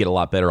 and they could get a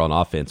lot better on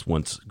offense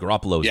once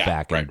Garoppolo is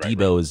back, and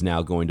Debo is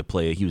now going to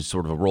play. He was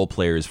sort of a role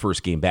player his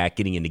first game back,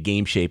 getting into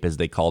game shape, as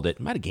they called it.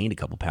 Might have gained a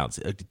couple pounds.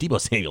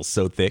 Debo Samuel's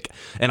so thick,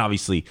 and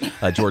obviously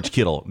George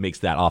Kittle makes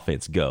that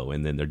offense go,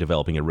 and then they're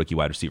developing a rookie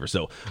wide receiver.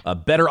 So a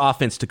better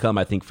offense to come,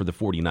 I think, for the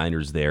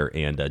 49ers there,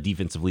 and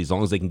defensively, as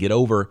long as they can get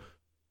over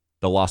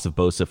the loss of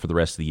Bosa for the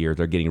rest of the year,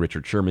 they're getting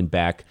Richard Sherman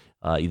back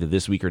either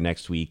this week or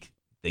next week.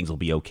 Things will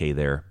be okay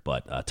there,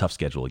 but tough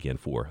schedule again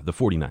for the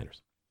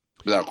 49ers.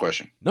 Without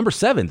question. Number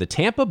 7, the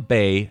Tampa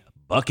Bay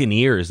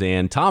Buccaneers.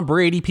 And Tom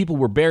Brady, people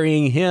were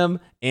burying him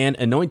and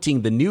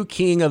anointing the new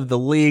king of the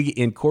league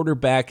in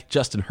quarterback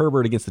Justin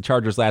Herbert against the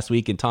Chargers last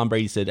week. And Tom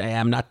Brady said, hey,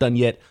 I'm not done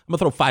yet. I'm going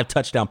to throw 5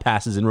 touchdown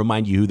passes and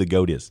remind you who the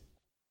GOAT is.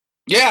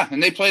 Yeah,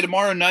 and they play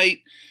tomorrow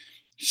night.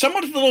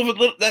 Somewhat a little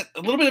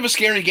bit of a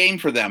scary game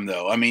for them,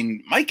 though. I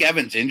mean, Mike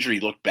Evans' injury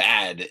looked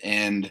bad,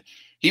 and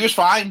he was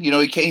fine.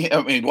 He came.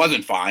 I mean, he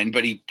wasn't fine,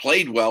 but he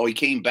played well. He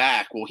came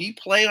back. Will he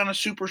play on a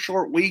super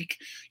short week?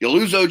 You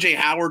lose O.J.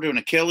 Howard to an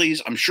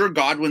Achilles. I'm sure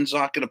Godwin's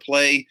not going to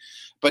play,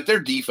 but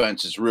their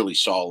defense is really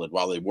solid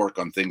while they work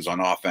on things on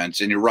offense.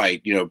 And you're right.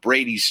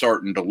 Brady's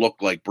starting to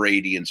look like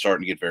Brady and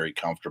starting to get very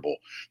comfortable.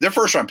 Their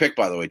first-round pick,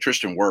 by the way,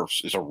 Tristan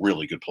Wirfs, is a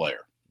really good player.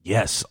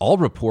 Yes, all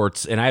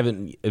reports, and I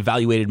haven't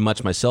evaluated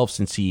much myself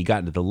since he got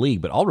into the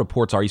league, but all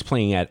reports are he's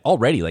playing at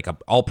already like an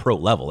all-pro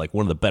level, like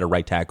one of the better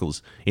right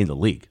tackles in the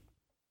league.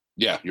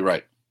 Yeah, you're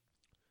right.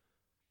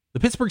 The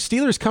Pittsburgh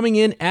Steelers coming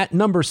in at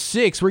number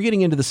 6. We're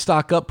getting into the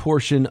stock up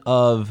portion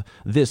of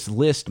this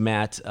list,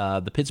 Matt.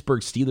 The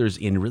Pittsburgh Steelers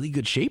in really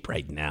good shape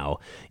right now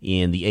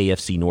in the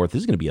AFC North. This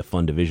is going to be a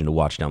fun division to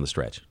watch down the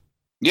stretch.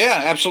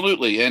 Yeah,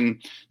 absolutely.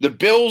 And the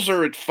Bills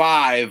are at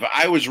 5.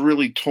 I was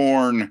really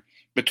torn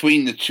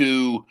between the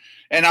two.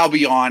 And I'll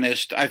be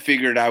honest, I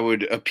figured I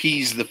would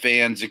appease the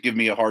fans that give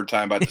me a hard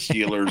time about the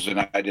Steelers,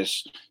 and I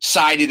just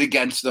sided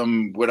against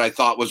them, what I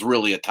thought was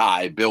really a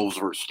tie, Bills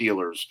versus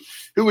Steelers.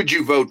 Who would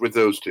you vote with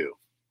those two?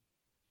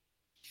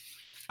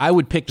 I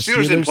would pick the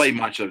Steelers. Didn't play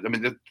much of it. I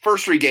mean, the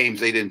first 3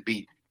 games, they didn't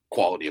beat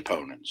quality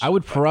opponents. I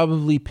would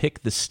probably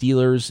pick the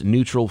Steelers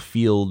neutral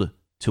field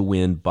to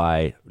win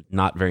by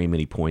not very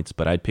many points,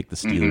 but I'd pick the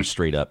Steelers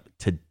straight up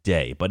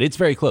today. But it's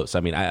very close. I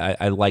mean,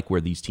 I like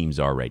where these teams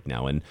are right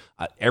now. And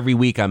every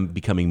week I'm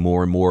becoming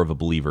more and more of a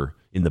believer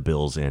in the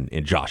Bills and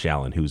Josh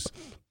Allen, who's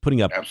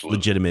putting up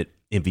legitimate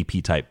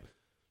MVP-type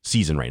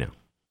season right now.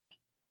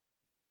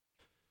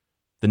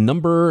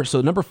 Number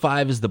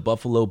 5 is the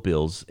Buffalo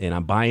Bills, and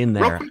I'm buying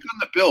there. Real quick on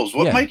the Bills,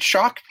 what might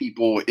shock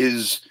people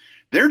is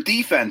their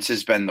defense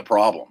has been the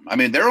problem. I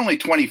mean, they're only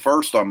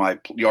 21st on my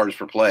yards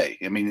per play.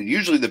 I mean,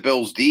 usually the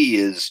Bills' D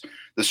is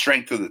the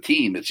strength of the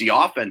team. It's the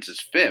offense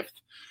is 5th.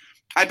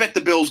 I bet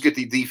the Bills get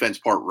the defense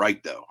part right,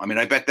 though. I mean,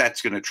 I bet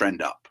that's going to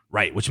trend up.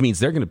 Right, which means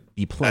they're going to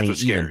be playing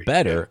even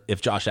better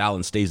if Josh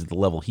Allen stays at the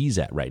level he's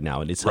at right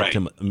now. And it's helped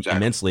him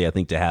immensely, I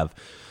think, to have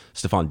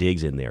Stephon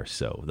Diggs in there.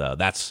 So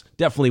that's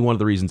definitely one of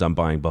the reasons I'm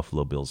buying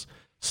Buffalo Bills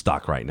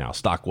stock right now.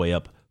 Stock way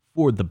up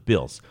for the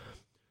Bills.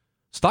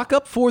 Stock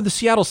up for the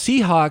Seattle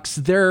Seahawks.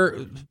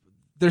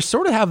 They're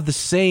sort of have the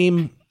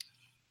same.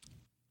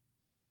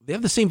 They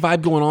have the same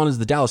vibe going on as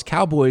the Dallas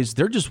Cowboys.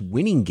 They're just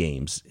winning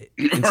games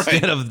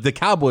instead of the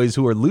Cowboys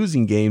who are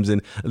losing games,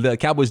 and the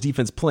Cowboys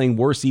defense playing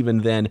worse even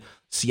than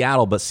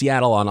Seattle. But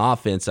Seattle on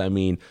offense, I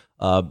mean,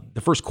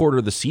 the first quarter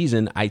of the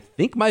season, I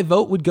think my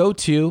vote would go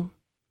to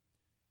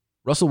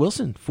Russell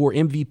Wilson for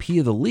MVP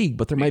of the league,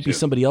 but there might be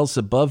somebody else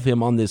above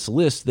him on this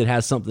list that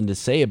has something to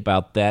say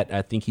about that.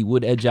 I think he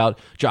would edge out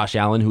Josh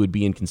Allen, who would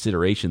be in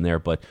consideration there.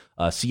 But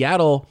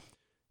Seattle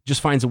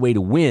just finds a way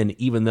to win,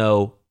 even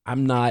though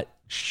I'm not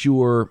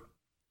sure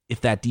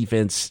if that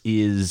defense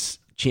is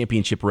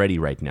championship ready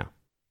right now.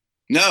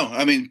 No,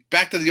 I mean,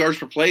 back to the yards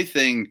per play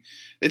thing,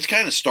 it's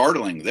kind of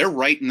startling. They're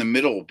right in the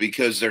middle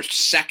because they're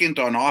second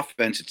on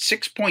offense at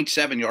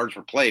 6.7 yards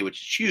per play,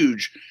 which is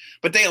huge,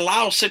 but they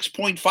allow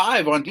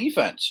 6.5 on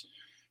defense.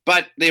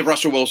 But they have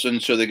Russell Wilson,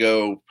 so they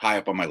go high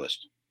up on my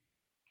list.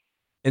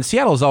 And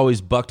Seattle has always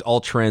bucked all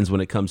trends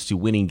when it comes to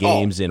winning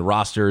games and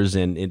rosters.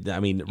 And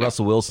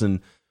Russell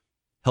Wilson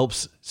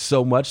helps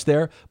so much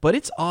there. But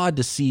it's odd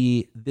to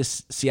see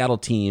this Seattle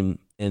team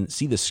and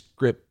see the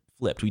script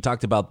flipped. We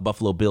talked about the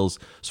Buffalo Bills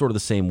sort of the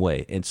same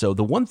way. And so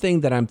the one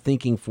thing that I'm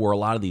thinking for a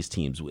lot of these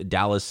teams,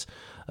 Dallas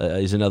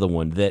is another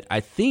one, that I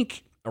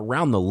think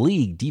around the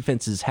league,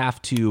 defenses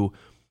have to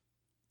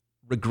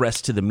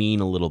regress to the mean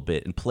a little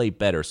bit and play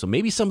better. So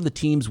maybe some of the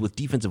teams with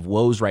defensive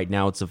woes right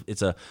now,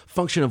 it's a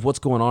function of what's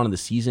going on in the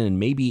season, and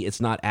maybe it's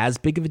not as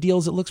big of a deal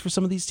as it looks for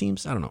some of these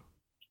teams. I don't know.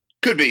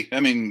 Could be. I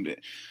mean,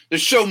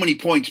 there's so many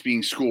points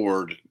being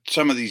scored.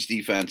 Some of these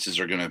defenses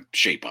are going to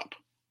shape up.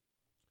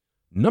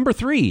 Number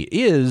 3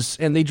 is,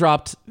 and they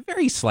dropped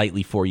very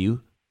slightly for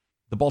you,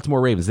 the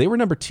Baltimore Ravens. They were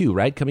number 2,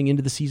 right? Coming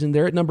into the season.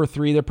 They're at number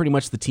 3. They're pretty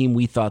much the team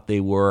we thought they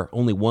were.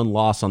 Only one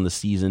loss on the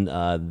season.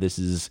 This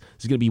is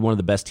going to be one of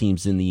the best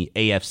teams in the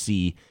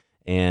AFC,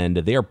 and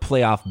they are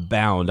playoff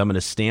bound. I'm going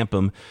to stamp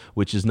them,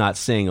 which is not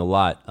saying a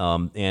lot.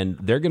 And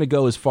they're going to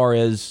go as far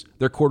as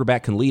their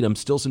quarterback can lead them.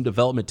 Still some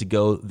development to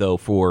go, though,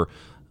 for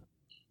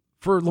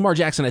Lamar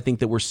Jackson, I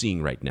think that we're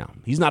seeing right now.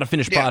 He's not a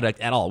finished product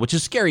at all, which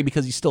is scary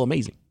because he's still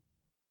amazing.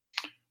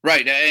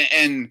 Right,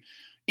 and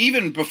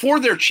even before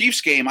their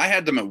Chiefs game, I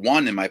had them at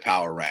 1 in my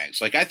power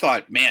ranks. Like, I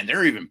thought, man,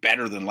 they're even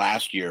better than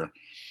last year.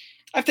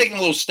 I've taken a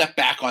little step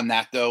back on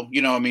that, though.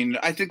 You know, I mean,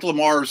 I think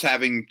Lamar's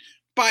having,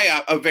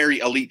 by a very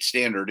elite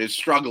standard, is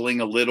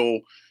struggling a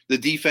little. The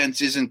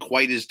defense isn't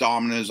quite as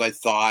dominant as I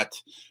thought.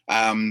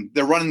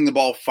 They're running the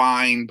ball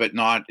fine, but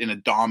not in a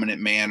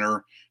dominant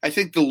manner. I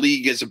think the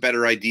league has a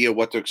better idea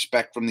what to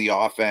expect from the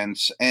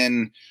offense.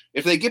 And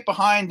if they get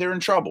behind, they're in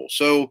trouble.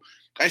 So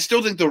I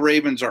still think the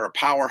Ravens are a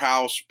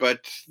powerhouse, but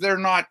they're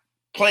not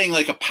playing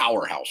like a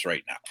powerhouse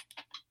right now.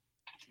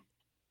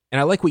 And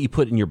I like what you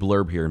put in your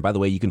blurb here. And by the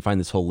way, you can find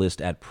this whole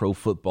list at Pro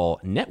Football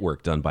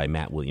Network, done by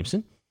Matt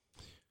Williamson.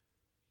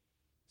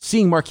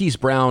 Seeing Marquise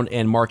Brown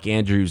and Mark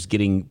Andrews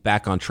getting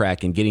back on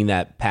track and getting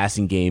that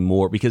passing game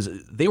more, because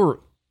they were,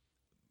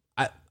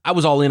 I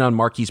was all in on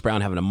Marquise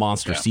Brown having a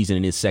monster season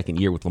in his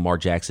second year with Lamar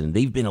Jackson. And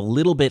they've been a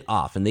little bit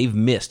off, and they've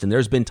missed. And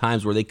there's been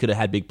times where they could have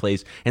had big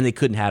plays and they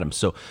couldn't have them.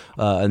 So,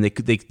 and they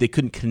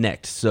couldn't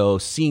connect. So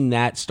seeing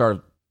that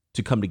start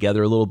to come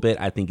together a little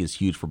bit, I think is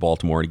huge for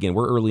Baltimore. And again,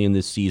 we're early in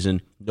this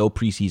season, no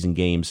preseason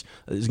games.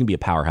 This is going to be a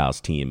powerhouse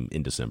team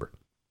in December.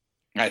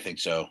 I think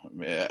so.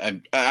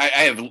 I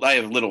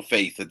have little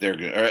faith that they're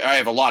going to, I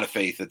have a lot of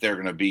faith that they're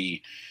going to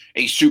be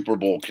a Super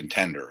Bowl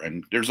contender.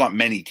 And there's not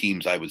many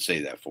teams I would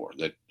say that for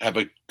that have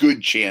a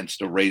good chance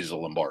to raise the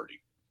Lombardi.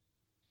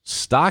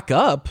 Stock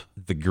up,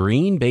 the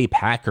Green Bay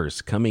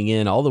Packers coming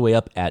in all the way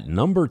up at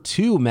number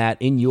 2, Matt,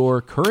 in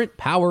your current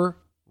power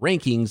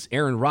rankings.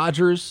 Aaron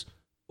Rodgers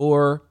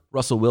or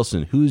Russell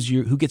Wilson? Who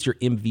gets your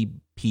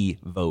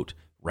MVP vote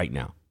right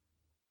now?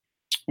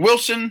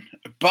 Wilson,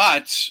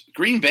 but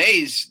Green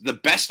Bay's the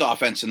best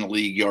offense in the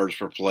league, yards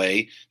per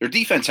play. Their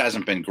defense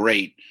hasn't been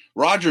great.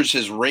 Rodgers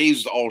has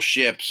raised all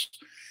ships.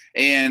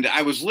 And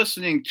I was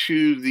listening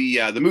to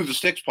the Move the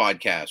Sticks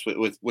podcast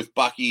with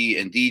Bucky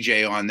and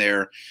DJ on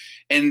there,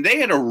 and they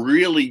had a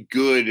really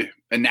good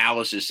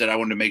analysis that I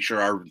wanted to make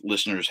sure our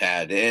listeners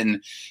had.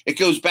 And it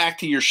goes back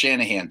to your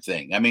Shanahan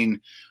thing. I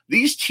mean,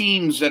 these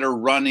teams that are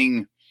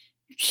running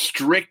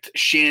strict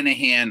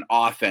Shanahan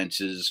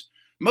offenses,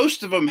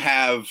 most of them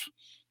have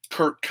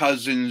Kirk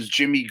Cousins,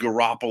 Jimmy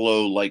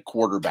Garoppolo like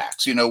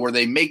quarterbacks, you know, where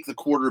they make the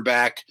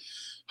quarterback,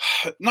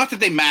 not that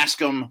they mask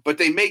him, but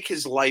they make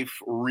his life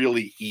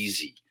really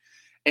easy.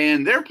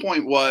 And their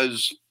point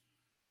was,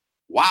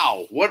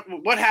 wow,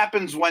 what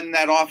happens when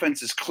that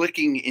offense is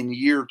clicking in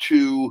year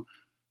 2,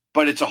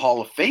 but it's a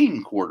Hall of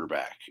Fame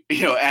quarterback,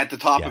 you know, at the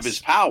top of his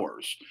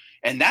powers.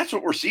 And that's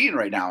what we're seeing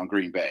right now in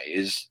Green Bay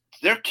is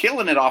they're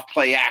killing it off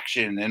play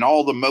action and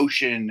all the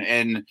motion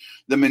and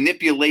the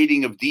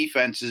manipulating of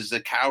defenses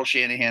that Kyle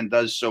Shanahan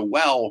does so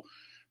well.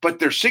 But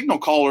their signal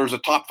caller is a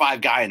top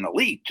 5 guy in the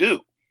league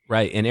too.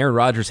 Right, and Aaron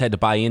Rodgers had to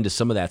buy into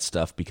some of that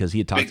stuff because he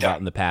had talked about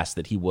in the past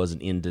that he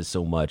wasn't into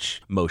so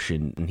much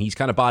motion, and he's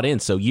kind of bought in.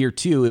 So year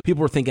 2,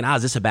 people were thinking,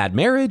 is this a bad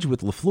marriage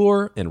with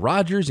LaFleur and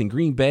Rodgers in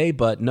Green Bay?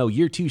 But no,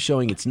 year 2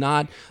 showing it's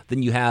not.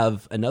 Then you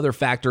have another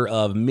factor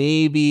of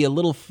maybe a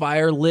little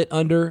fire lit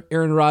under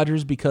Aaron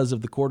Rodgers because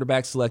of the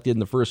quarterback selected in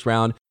the first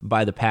round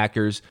by the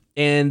Packers.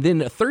 And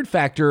then a third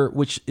factor,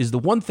 which is the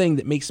one thing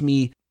that makes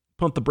me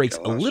pump the brakes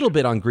a little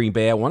bit on Green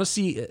Bay. I want to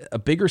see a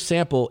bigger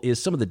sample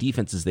is some of the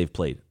defenses they've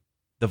played.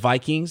 The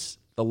Vikings,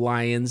 the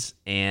Lions,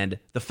 and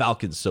the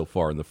Falcons so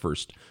far in the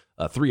first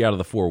 3 out of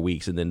the 4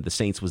 weeks. And then the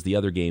Saints was the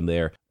other game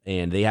there,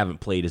 and they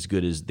haven't played as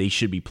good as they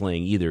should be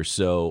playing either.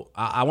 So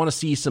I want to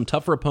see some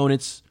tougher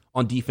opponents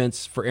on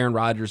defense for Aaron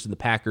Rodgers and the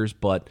Packers.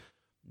 But,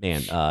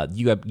 man,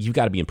 you've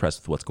got to be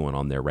impressed with what's going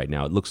on there right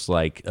now. It looks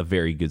like a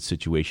very good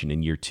situation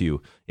in year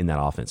 2 in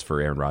that offense for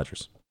Aaron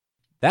Rodgers.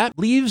 That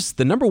leaves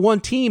the number one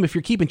team, if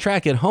you're keeping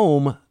track at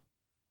home,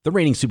 the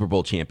reigning Super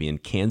Bowl champion,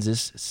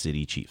 Kansas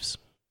City Chiefs.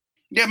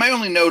 Yeah, my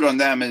only note on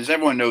them is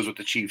everyone knows what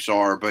the Chiefs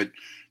are, but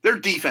their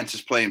defense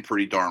is playing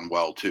pretty darn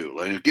well, too.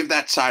 Like, give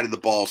that side of the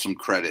ball some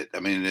credit. I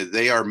mean,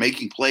 they are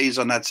making plays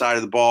on that side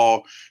of the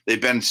ball.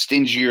 They've been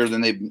stingier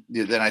than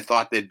I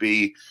thought they'd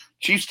be.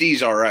 Chiefs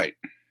D's all right.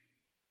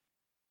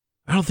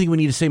 I don't think we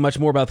need to say much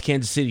more about the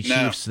Kansas City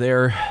Chiefs.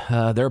 No.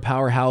 They're a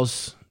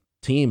powerhouse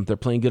team. They're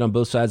playing good on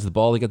both sides of the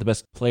ball. They got the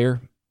best player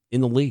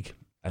in the league.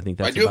 I think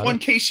that's. I do have one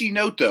KC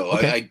note, though.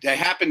 Okay. I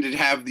happen to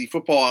have the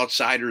Football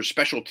Outsiders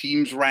special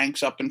teams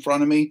ranks up in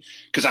front of me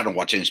because I don't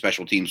watch any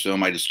special teams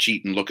film. I just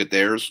cheat and look at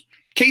theirs.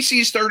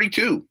 KC is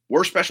 32.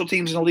 Worst special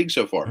teams in the league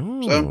so far.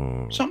 Ooh.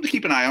 So something to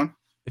keep an eye on.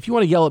 If you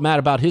want to yell at Matt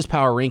about his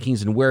power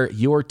rankings and where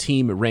your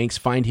team ranks,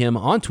 find him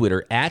on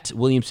Twitter at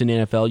Williamson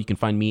NFL. You can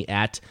find me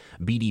at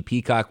BD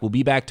Peacock. We'll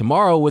be back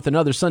tomorrow with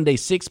another Sunday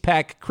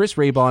six-pack. Chris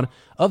Raybon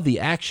of the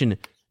Action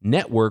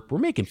Network. We're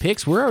making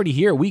picks. We're already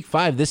here. Week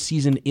 5 this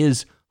season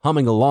is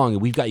humming along,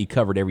 and we've got you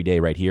covered every day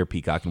right here,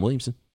 Peacock and Williamson.